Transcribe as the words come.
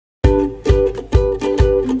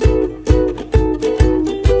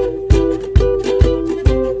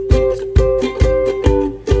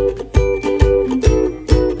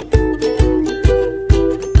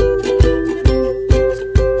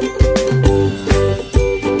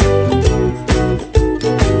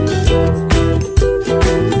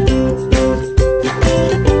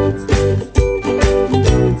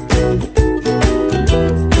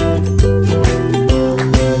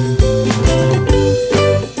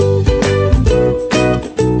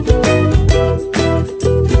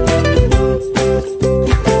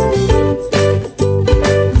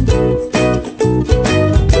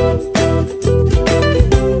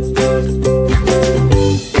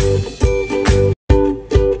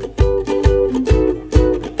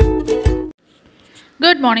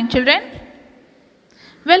morning, children.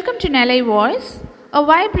 Welcome to NALI Voice, a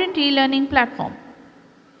vibrant e-learning platform.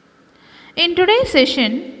 In today's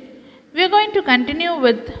session, we are going to continue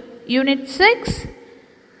with Unit 6,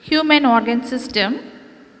 Human Organ System.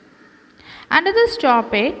 Under this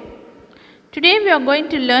topic, today we are going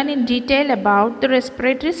to learn in detail about the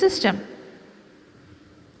respiratory system.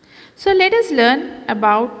 So let us learn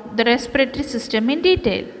about the respiratory system in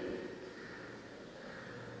detail.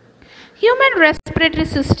 Human respiratory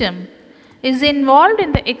system is involved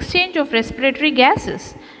in the exchange of respiratory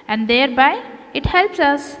gases, and thereby it helps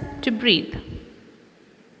us to breathe.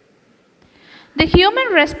 The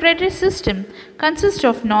human respiratory system consists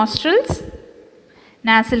of nostrils,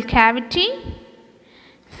 nasal cavity,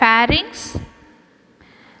 pharynx,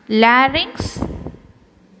 larynx,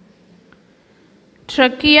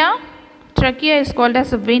 trachea is called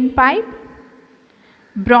as a windpipe,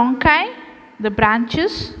 bronchi, the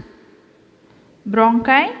branches,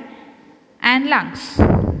 bronchi, and lungs.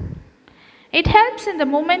 It helps in the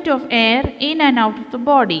movement of air in and out of the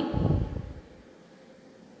body.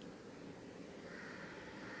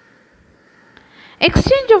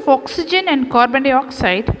 Exchange of oxygen and carbon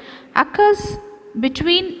dioxide occurs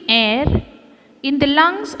between air in the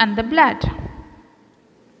lungs and the blood.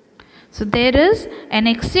 So there is an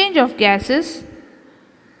exchange of gases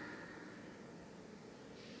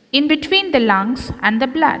in between the lungs and the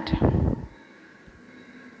blood.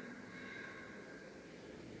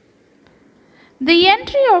 The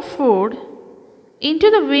entry of food into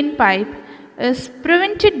the windpipe is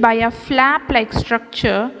prevented by a flap-like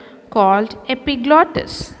structure called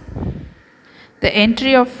epiglottis. The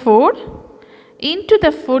entry of food into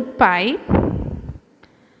the food pipe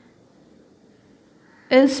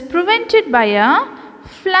is prevented by a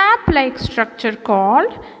flap-like structure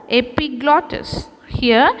called epiglottis.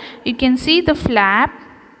 Here you can see the flap.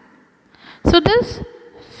 So this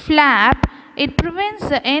flap, it prevents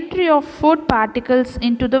the entry of food particles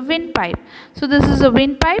into the windpipe. So this is a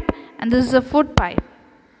windpipe and this is a food pipe.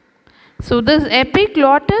 So this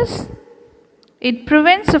epiglottis, it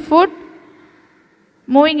prevents the food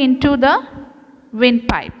moving into the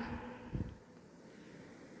windpipe.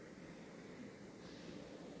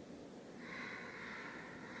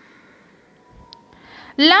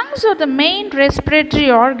 Lungs are the main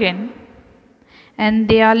respiratory organ, and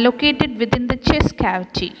they are located within the chest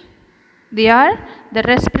cavity. They are the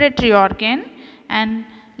respiratory organ and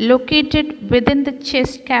located within the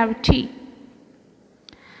chest cavity.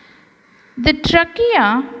 The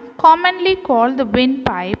trachea, commonly called the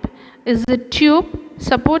windpipe, is a tube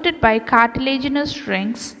supported by cartilaginous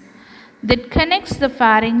rings that connects the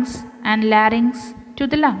pharynx and larynx to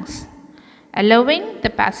the lungs, allowing the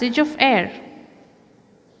passage of air.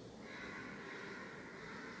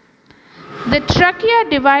 The trachea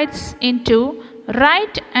divides into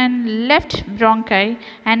right and left bronchi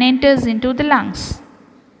and enters into the lungs.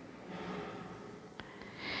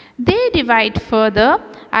 They divide further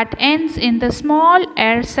at ends in the small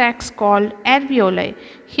air sacs called alveoli.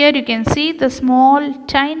 Here you can see the small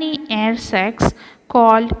tiny air sacs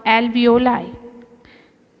called alveoli.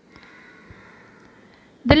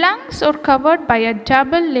 The lungs are covered by a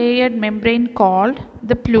double layered membrane called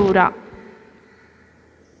the pleura.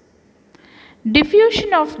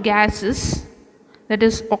 Diffusion of gases, that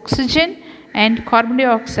is oxygen and carbon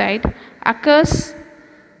dioxide, occurs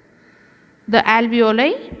the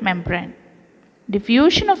alveoli membrane.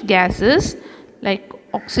 Diffusion of gases like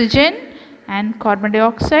oxygen and carbon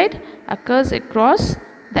dioxide occurs across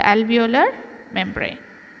the alveolar membrane.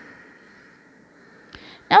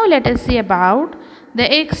 Now let us see about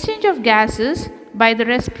the exchange of gases by the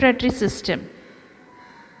respiratory system.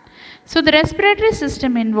 So the respiratory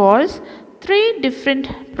system involves three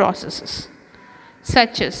different processes,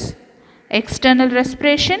 such as external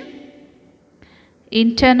respiration,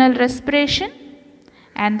 internal respiration,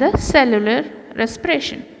 and the cellular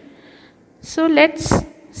respiration. So let's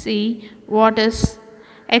see what is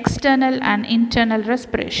external and internal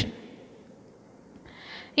respiration.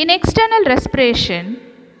 In external respiration,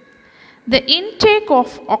 the intake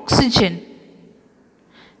of oxygen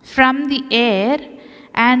from the air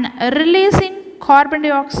and releasing carbon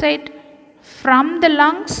dioxide from the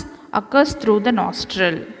lungs occurs through the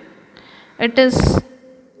nostril. It is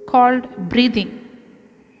called breathing.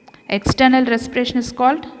 External respiration is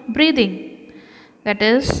called breathing. That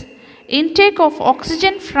is, intake of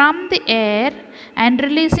oxygen from the air and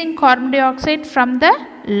releasing carbon dioxide from the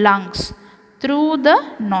lungs through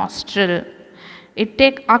the nostril. It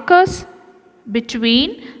occurs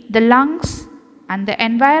between the lungs and the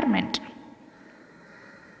environment.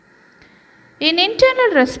 In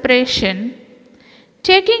internal respiration,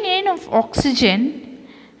 taking in of oxygen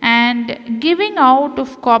and giving out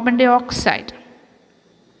of carbon dioxide.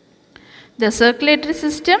 The circulatory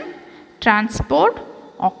system transport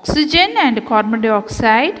oxygen and carbon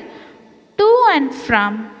dioxide to and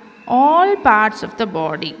from all parts of the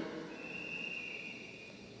body.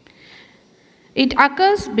 It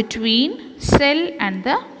occurs between cell and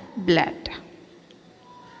the blood.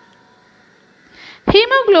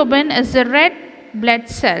 Hemoglobin is the red blood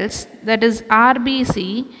cells, that is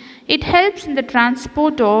RBC. It helps in the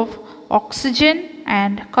transport of oxygen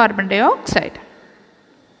and carbon dioxide.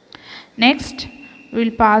 Next, we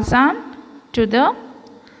will pass on to the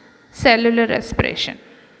cellular respiration.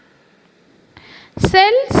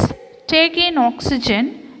 Cells take in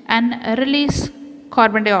oxygen and release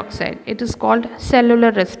carbon dioxide. It is called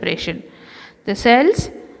cellular respiration. The cells,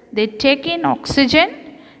 they take in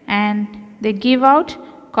oxygen and they give out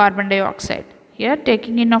carbon dioxide. Here,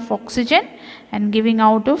 taking in of oxygen and giving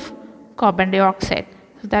out of carbon dioxide.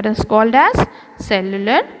 So that is called as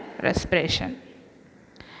cellular respiration.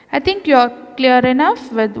 I think you are clear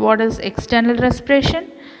enough with what is external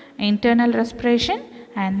respiration, internal respiration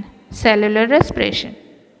and cellular respiration.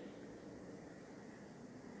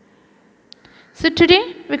 So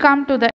today we come to the